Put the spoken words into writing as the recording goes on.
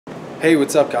Hey,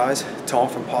 what's up guys? Tom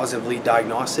from Positively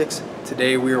Diagnostics.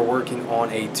 Today we are working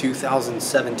on a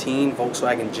 2017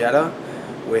 Volkswagen Jetta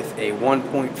with a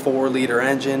 1.4 liter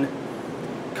engine.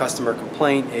 Customer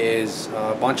complaint is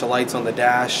a bunch of lights on the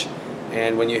dash,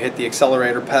 and when you hit the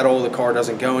accelerator pedal the car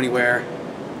doesn't go anywhere.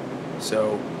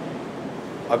 So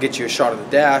I'll get you a shot of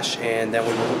the dash and then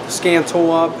we'll hook the scan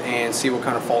tool up and see what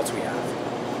kind of faults we have.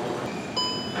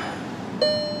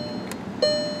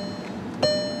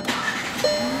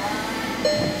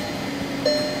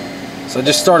 So I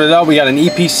just started up. We got an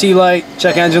EPC light,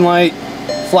 check engine light,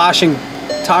 flashing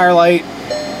tire light.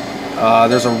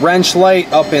 There's a wrench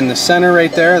light up in the center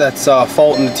right there. That's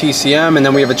fault in the TCM. And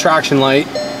then we have a traction light.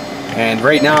 And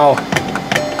right now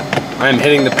I'm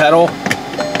hitting the pedal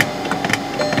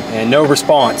and no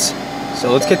response.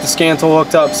 So let's get the scan tool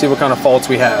hooked up, see what kind of faults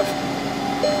we have.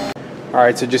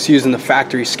 Alright, so just using the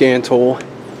factory scan tool.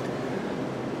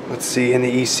 Let's see, in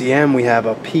the ECM we have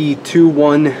a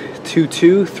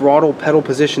P2122 throttle pedal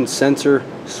position sensor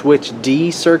switch D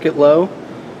circuit low,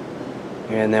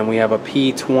 and then we have a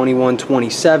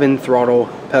P2127 throttle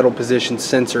pedal position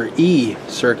sensor E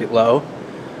circuit low,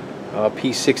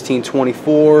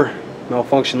 P1624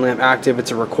 malfunction lamp active.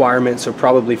 It's a requirement, so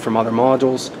probably from other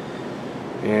modules.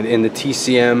 And in the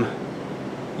TCM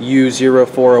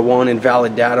U0401,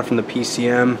 invalid data from the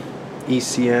PCM,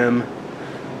 ECM.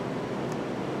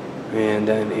 And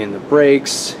then in the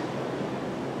brakes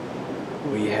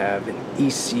we have an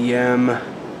ECM,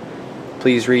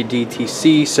 please read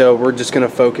DTC. So we're just going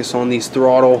to focus on these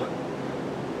throttle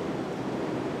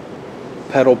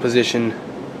pedal position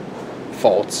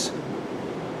faults.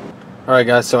 Alright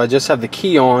guys, so I just have the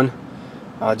key on.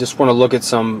 I just want to look at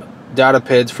some data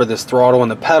PIDs for this throttle and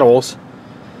the pedals.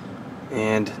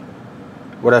 And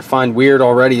what I find weird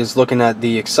already is looking at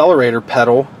the accelerator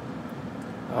pedal.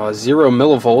 0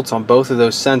 millivolts on both of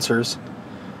those sensors,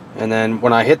 and then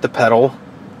when I hit the pedal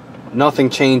nothing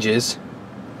changes.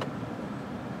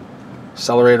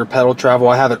 Accelerator pedal travel,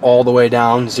 I have it all the way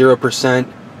down, 0%,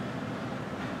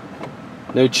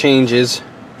 no changes.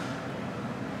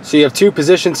 So you have two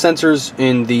position sensors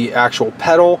in the actual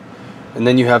pedal, and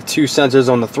then you have two sensors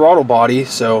on the throttle body.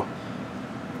 So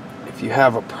if you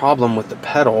have a problem with the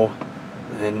pedal,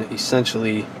 then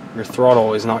essentially your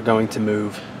throttle is not going to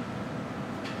move.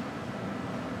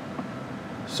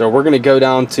 So we're going to go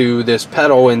down to this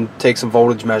pedal and take some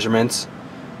voltage measurements.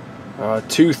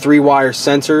 Two 3-wire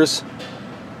sensors.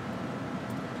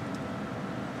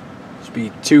 This will be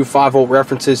two 5-volt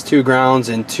references, two grounds,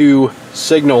 and two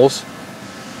signals.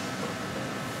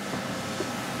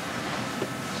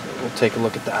 So we'll take a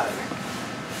look at that.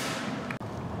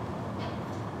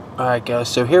 Alright guys,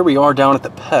 so here we are down at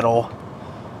the pedal.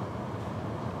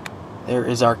 There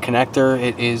is our connector.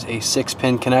 It is a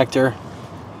 6-pin connector.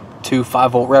 Two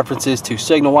 5-volt references, two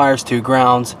signal wires, two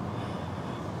grounds.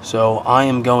 So I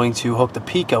am going to hook the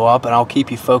Pico up, and I'll keep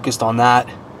you focused on that,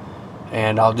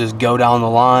 and I'll just go down the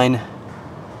line.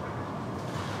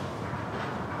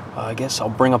 I guess I'll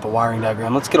bring up a wiring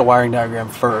diagram. Let's get a wiring diagram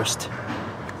first.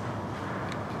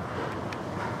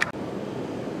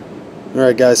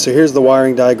 Alright guys, so here's the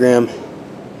wiring diagram.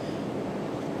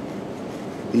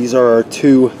 These are our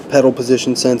two pedal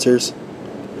position sensors.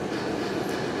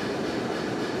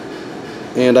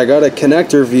 And I got a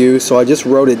connector view, so I just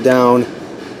wrote it down.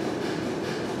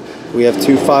 We have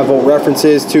two 5-volt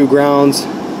references, two grounds,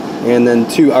 and then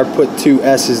I put two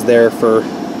S's there for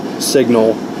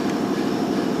signal.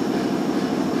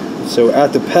 So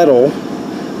at the pedal,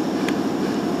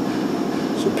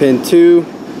 so pin 2,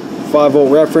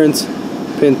 5-volt reference,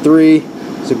 pin 3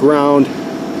 is a ground,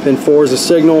 pin 4 is a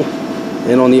signal,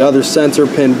 and on the other sensor,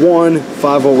 pin 1,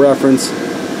 5-volt reference,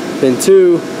 pin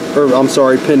 2,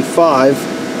 pin 5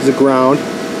 is a ground,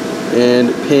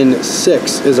 and pin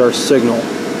 6 is our signal.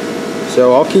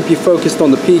 So I'll keep you focused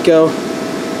on the Pico,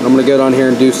 and I'm going to go down here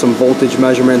and do some voltage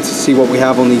measurements to see what we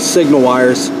have on these signal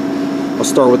wires. I'll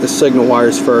start with the signal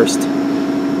wires first.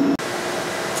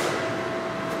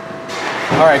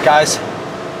 Alright guys,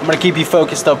 I'm going to keep you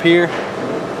focused up here.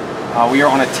 We are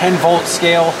on a 10-volt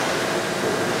scale,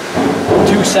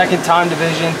 2-second time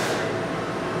division.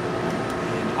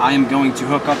 I am going to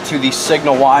hook up to the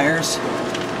signal wires.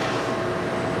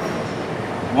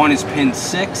 One is pin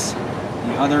 6,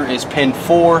 the other is pin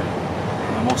 4,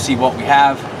 and we'll see what we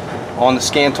have. On the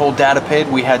scan tool data PID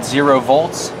we had 0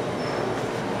 volts. So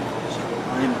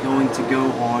I am going to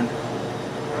go on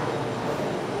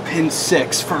pin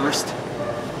 6 first.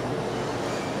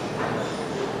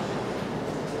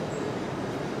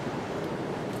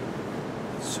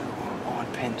 So on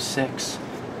pin 6.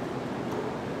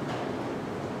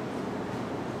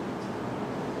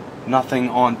 Nothing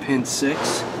on pin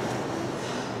 6.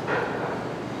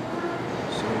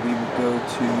 go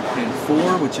to pin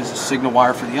 4, which is a signal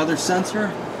wire for the other sensor.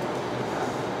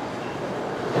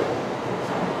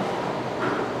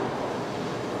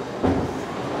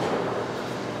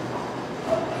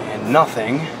 And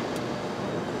nothing.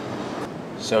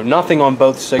 So nothing on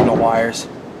both signal wires.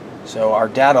 So our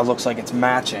data looks like it's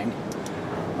matching.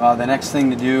 The next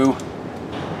thing to do,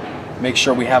 make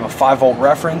sure we have a 5-volt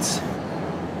reference.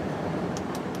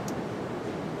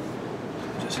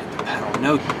 Just hit the pedal.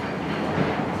 No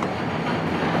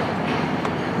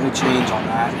change on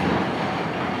that.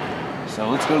 So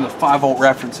let's go to the 5-volt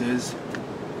references.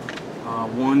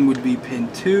 One would be pin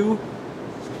 2.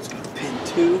 So let's go to pin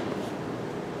 2.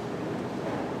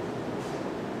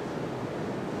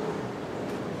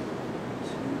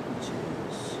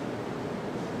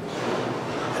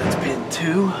 That's pin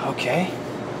 2, okay.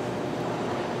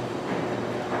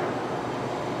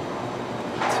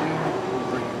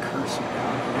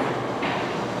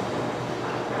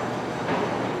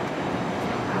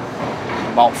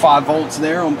 About 5 volts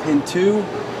there on pin 2.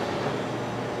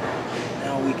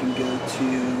 Now we can go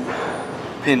to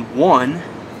pin 1.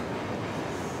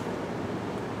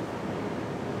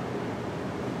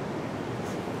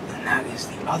 And that is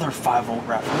the other 5-volt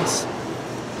reference.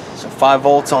 So 5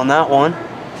 volts on that one.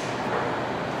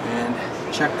 And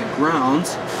check the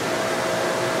grounds.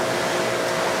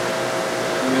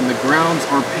 And the grounds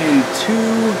are pin 2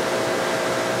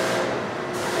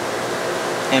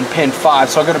 and pin 5.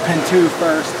 So I'll go to pin 2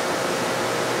 first.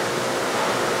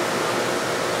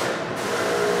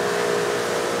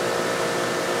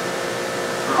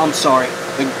 I'm sorry.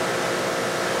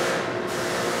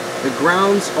 The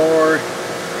grounds are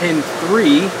pin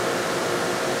 3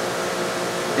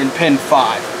 and pin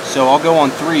 5. So I'll go on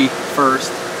 3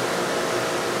 first.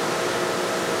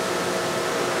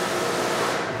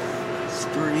 It's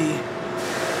 3.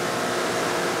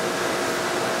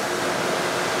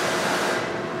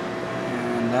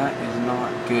 That is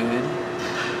not good.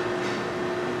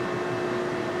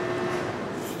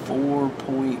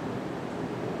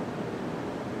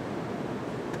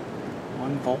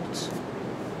 4.1 volts.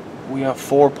 We have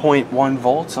 4.1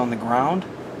 volts on the ground.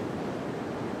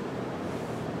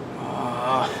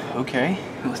 Okay,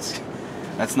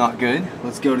 that's not good.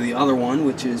 Let's go to the other one,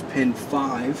 which is pin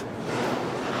 5.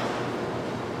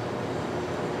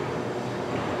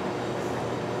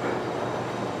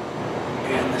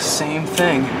 Same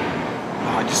thing.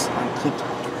 Oh, I just unclipped the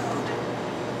ground.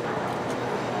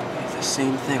 It's the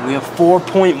same thing. We have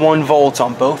 4.1 volts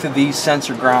on both of these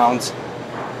sensor grounds.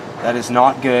 That is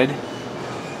not good.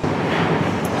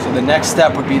 So the next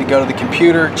step would be to go to the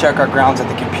computer, check our grounds at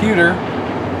the computer.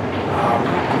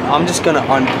 I'm just going to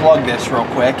unplug this real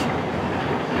quick.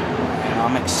 And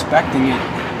I'm expecting it,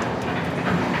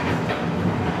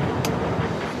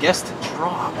 I guess, to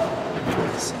drop.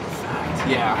 This, in fact,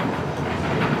 yeah.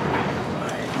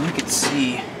 You can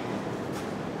see.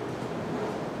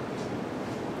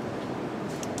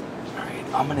 Alright,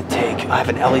 I'm gonna I have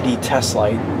an LED test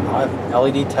light. I have an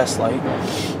LED test light.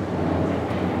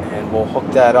 And we'll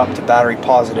hook that up to battery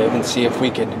positive and see if we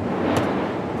could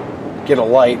get a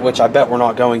light, which I bet we're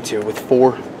not going to with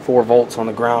 4 volts on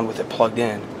the ground with it plugged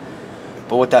in.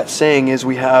 But what that's saying is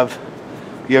you have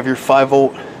your 5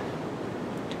 volt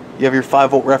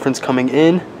reference coming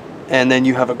in, and then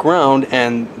you have a ground,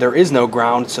 and there is no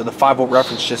ground, so the 5 volt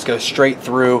reference just goes straight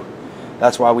through.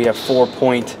 That's why we have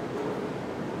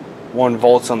 4.1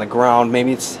 volts on the ground.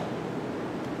 Maybe it's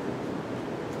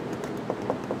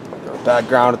a bad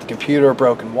ground at the computer,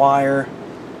 broken wire.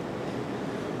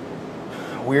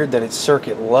 Weird that it's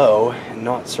circuit low and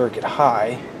not circuit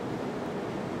high.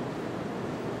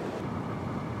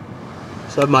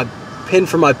 So I have my pin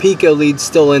for my Pico lead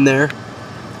still in there.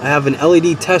 I have an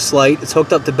LED test light. It's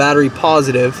hooked up to battery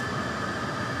positive.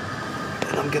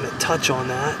 And I'm going to touch on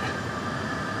that.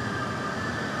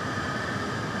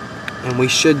 And we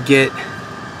should get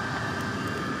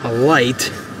a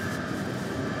light.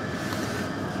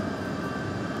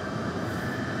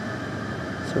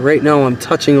 So right now I'm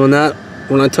touching on that.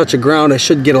 When I touch a ground, I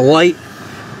should get a light.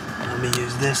 Let me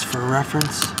use this for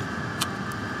reference.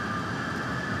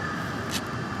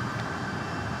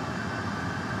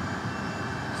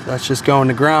 So that's just going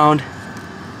to ground.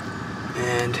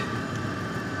 And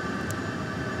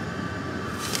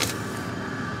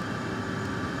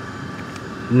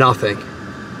nothing.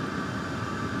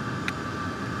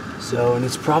 So, and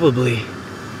it's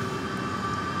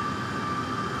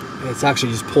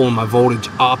actually just pulling my voltage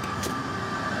up.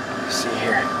 Let's see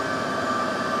here.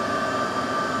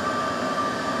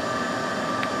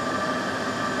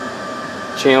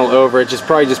 Channel overage is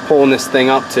probably just pulling this thing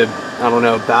up to, I don't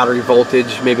know, battery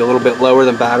voltage, maybe a little bit lower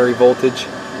than battery voltage.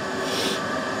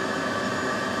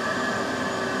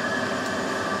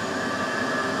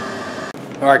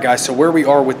 Alright guys, so where we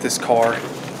are with this car,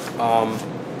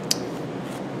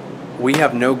 we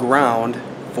have no ground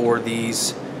for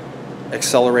these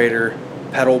accelerator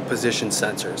pedal position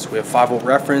sensors. We have 5-volt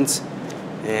reference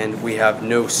and we have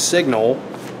no signal.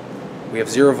 We have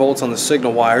 0 volts on the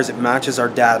signal wires. It matches our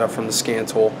data from the scan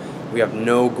tool. We have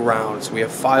no grounds. We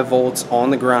have 5 volts on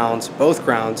the grounds, both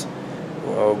grounds,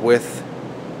 with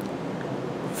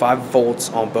 5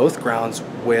 volts on both grounds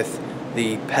with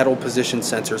the pedal position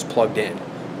sensors plugged in.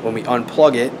 When we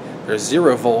unplug it, there's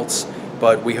 0 volts,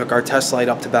 but we hook our test light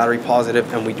up to battery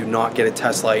positive and we do not get a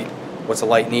test light. What's a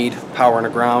light need? Power and a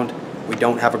ground. We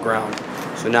don't have a ground.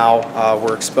 So now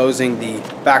we're exposing the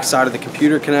back side of the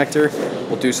computer connector.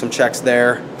 We'll do some checks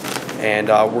there, and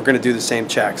we're going to do the same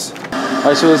checks. All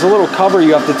right, so there's a little cover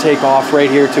you have to take off right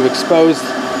here to expose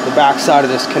the back side of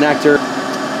this connector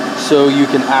so you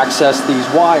can access these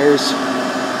wires.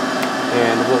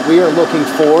 And what we are looking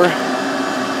for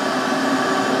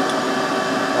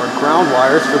are ground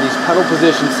wires for these pedal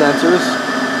position sensors.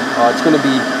 It's going to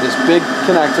be this big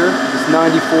connector, this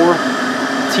 94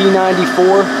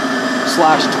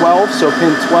 T94/12, so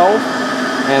pin 12,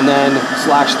 and then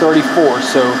 /34,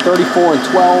 so 34 and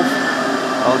 12.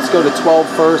 Let's go to 12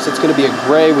 first. It's going to be a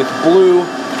gray with blue.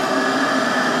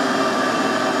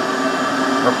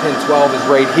 Our pin 12 is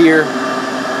right here. So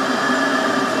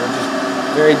we'll just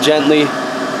very gently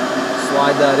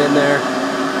slide that in there.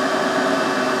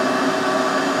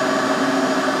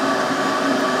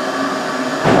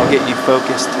 I'll get you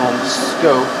focused on the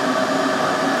scope.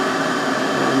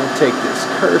 And we'll take this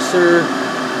cursor.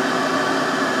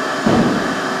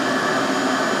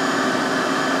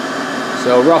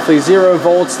 So roughly 0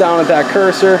 volts down at that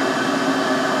cursor.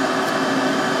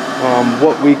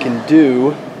 What we can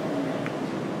do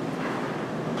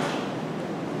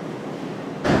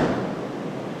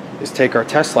is take our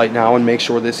test light now and make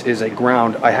sure this is a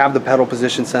ground. I have the pedal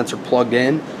position sensor plugged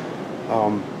in.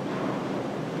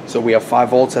 So we have 5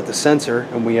 volts at the sensor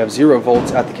and we have 0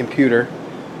 volts at the computer.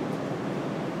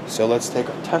 So let's take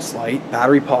our test light,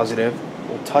 battery positive.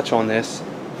 We'll touch on this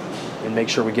and make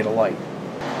sure we get a light.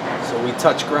 So we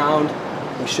touch ground,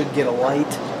 we should get a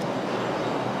light.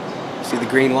 See the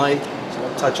green light? So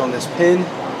we'll touch on this pin.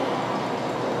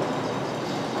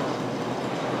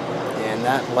 And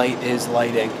that light is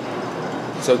lighting.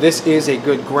 So this is a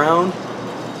good ground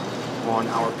on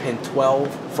our pin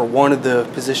 12 for one of the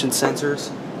position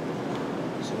sensors.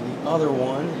 So the other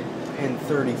one, pin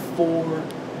 34.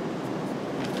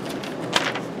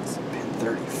 It's pin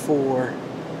 34.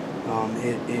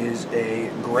 It is a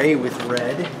gray with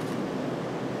red. And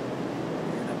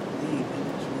I believe it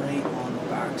is right on the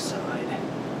back side.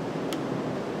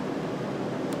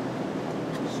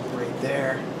 So right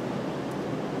there.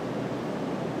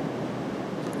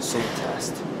 Same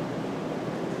test.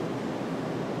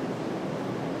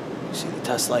 You see the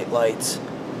test light lights.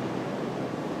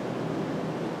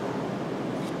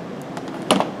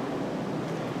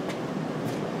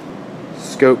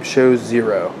 Scope shows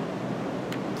 0.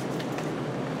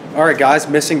 Alright guys,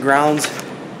 missing grounds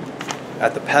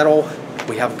at the pedal.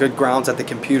 We have good grounds at the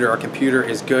computer. Our computer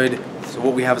is good. So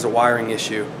what we have is a wiring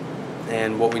issue.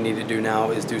 And what we need to do now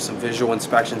is do some visual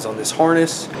inspections on this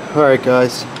harness. Alright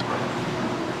guys.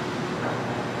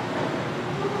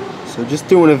 So just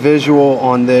doing a visual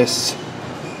on this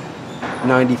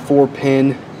 94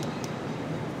 pin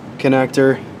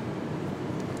connector,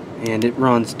 and it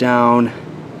runs down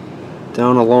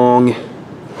along,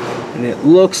 and it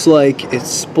looks like it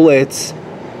splits,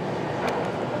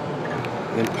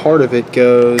 and part of it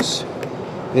goes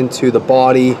into the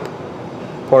body,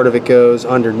 part of it goes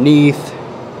underneath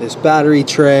this battery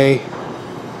tray.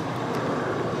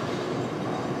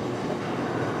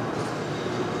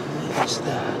 What's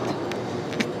that?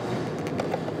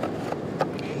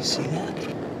 You see that?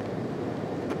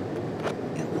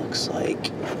 It looks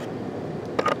like,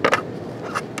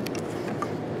 I'm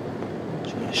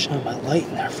trying to shine my light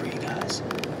in there for you guys.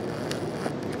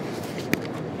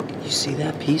 You see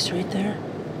that piece right there?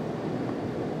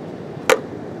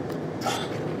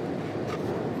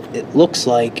 It looks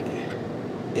like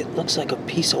a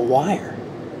piece of wire.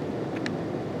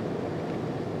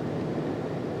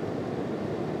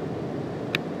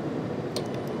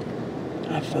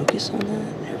 Can I focus on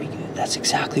that? There we go. That's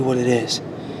exactly what it is.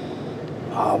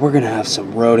 We're gonna have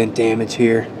some rodent damage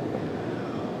here.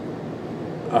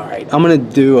 Alright, I'm gonna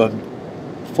do a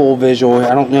full visual.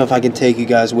 I don't know if I can take you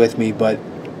guys with me, but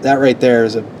that right there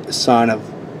is a sign of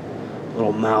a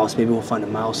little mouse. Maybe we'll find a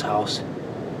mouse house. A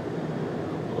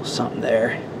little something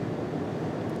there.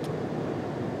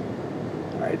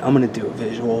 Alright, I'm gonna do a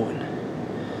visual, and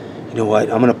you know what?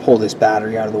 I'm gonna pull this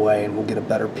battery out of the way and we'll get a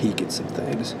better peek at some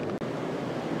things.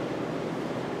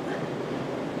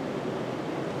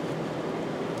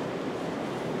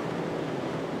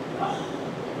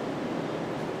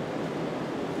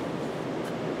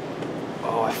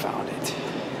 Oh, I found it.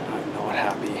 I'm not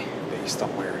happy based on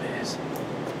where it is.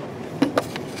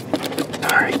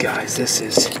 Alright guys, this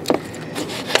is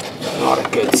not a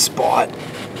good spot.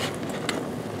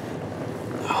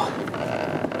 Oh.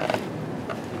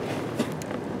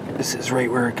 This is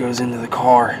right where it goes into the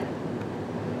car.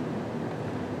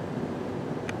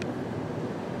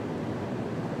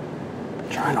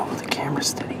 Trying to hold the camera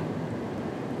steady.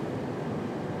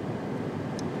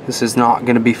 This is not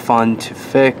going to be fun to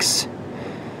fix.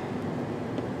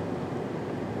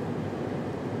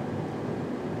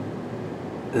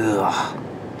 Ugh,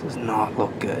 does not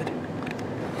look good.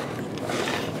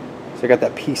 So I got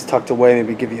that piece tucked away,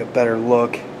 maybe give you a better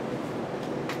look.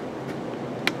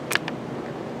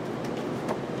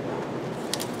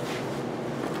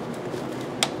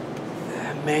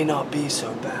 It may not be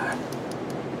so bad.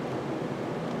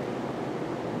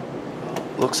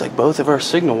 Looks like both of our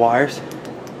signal wires.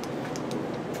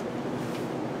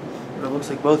 It looks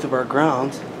like both of our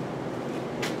grounds.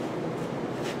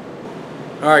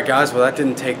 Alright guys, well that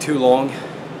didn't take too long.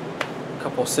 A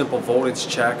couple simple voltage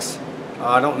checks.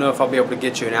 I don't know if I'll be able to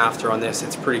get you an after on this.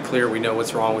 It's pretty clear we know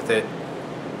what's wrong with it.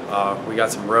 We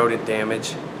got some rodent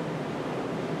damage.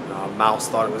 Mouse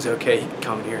thought it was okay. He could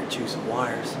come in here and chew some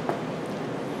wires.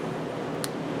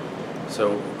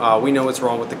 So we know what's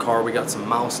wrong with the car. We got some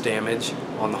mouse damage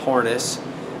on the harness,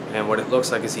 and what it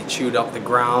looks like is he chewed up the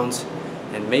grounds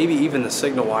and maybe even the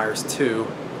signal wires too.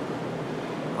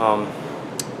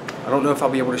 I don't know if I'll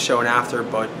be able to show an after,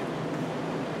 but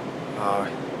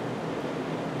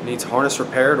needs harness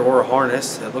repaired or a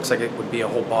harness. It looks like it would be a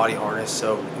whole body harness,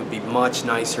 so it would be much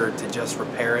nicer to just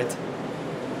repair it.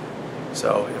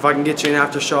 So if I can get you an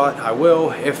after shot, I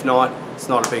will. If not, it's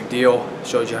not a big deal.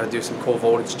 Showed you how to do some cool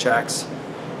voltage checks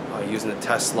using the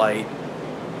test light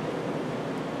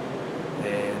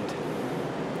and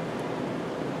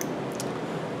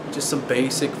just some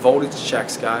basic voltage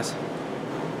checks, guys.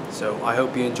 So I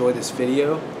hope you enjoyed this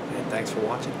video, and thanks for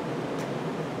watching.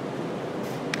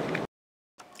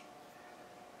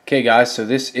 Okay guys, so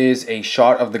this is a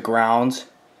shot of the grounds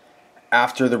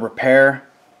after the repair,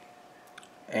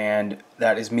 and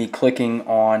that is me clicking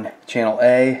on channel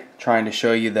A, trying to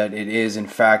show you that it is in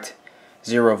fact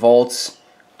 0 volts,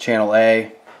 channel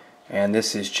A, and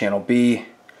this is channel B,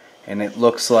 and it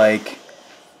looks like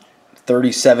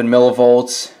 37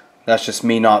 millivolts. That's just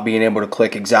me not being able to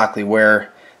click exactly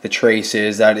where the trace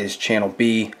is. That is channel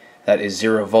B. That is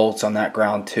 0 volts on that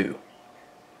ground too.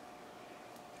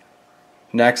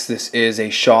 Next, this is a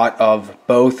shot of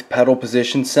both pedal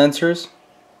position sensors.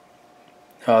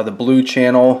 The blue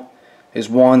channel is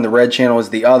one, the red channel is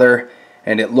the other,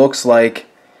 and it looks like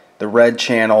the red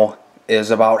channel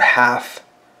is about half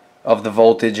of the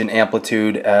voltage and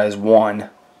amplitude as one.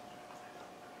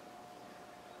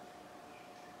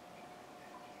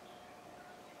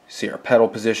 See our pedal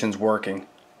positions working.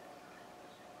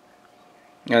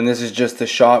 And this is just the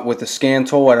shot with the scan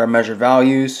tool at our measured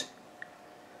values.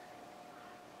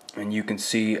 And you can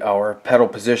see our pedal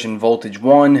position voltage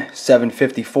 1,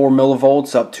 754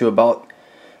 millivolts up to about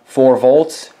 4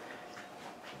 volts.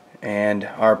 And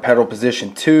our pedal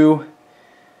position 2,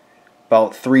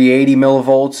 about 380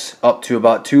 millivolts up to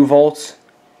about 2 volts.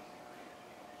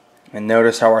 And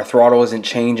notice how our throttle isn't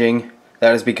changing.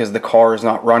 That is because the car is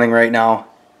not running right now.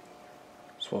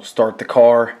 So we'll start the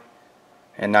car,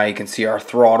 and now you can see our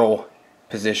throttle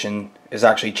position is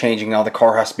actually changing. Now the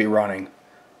car has to be running.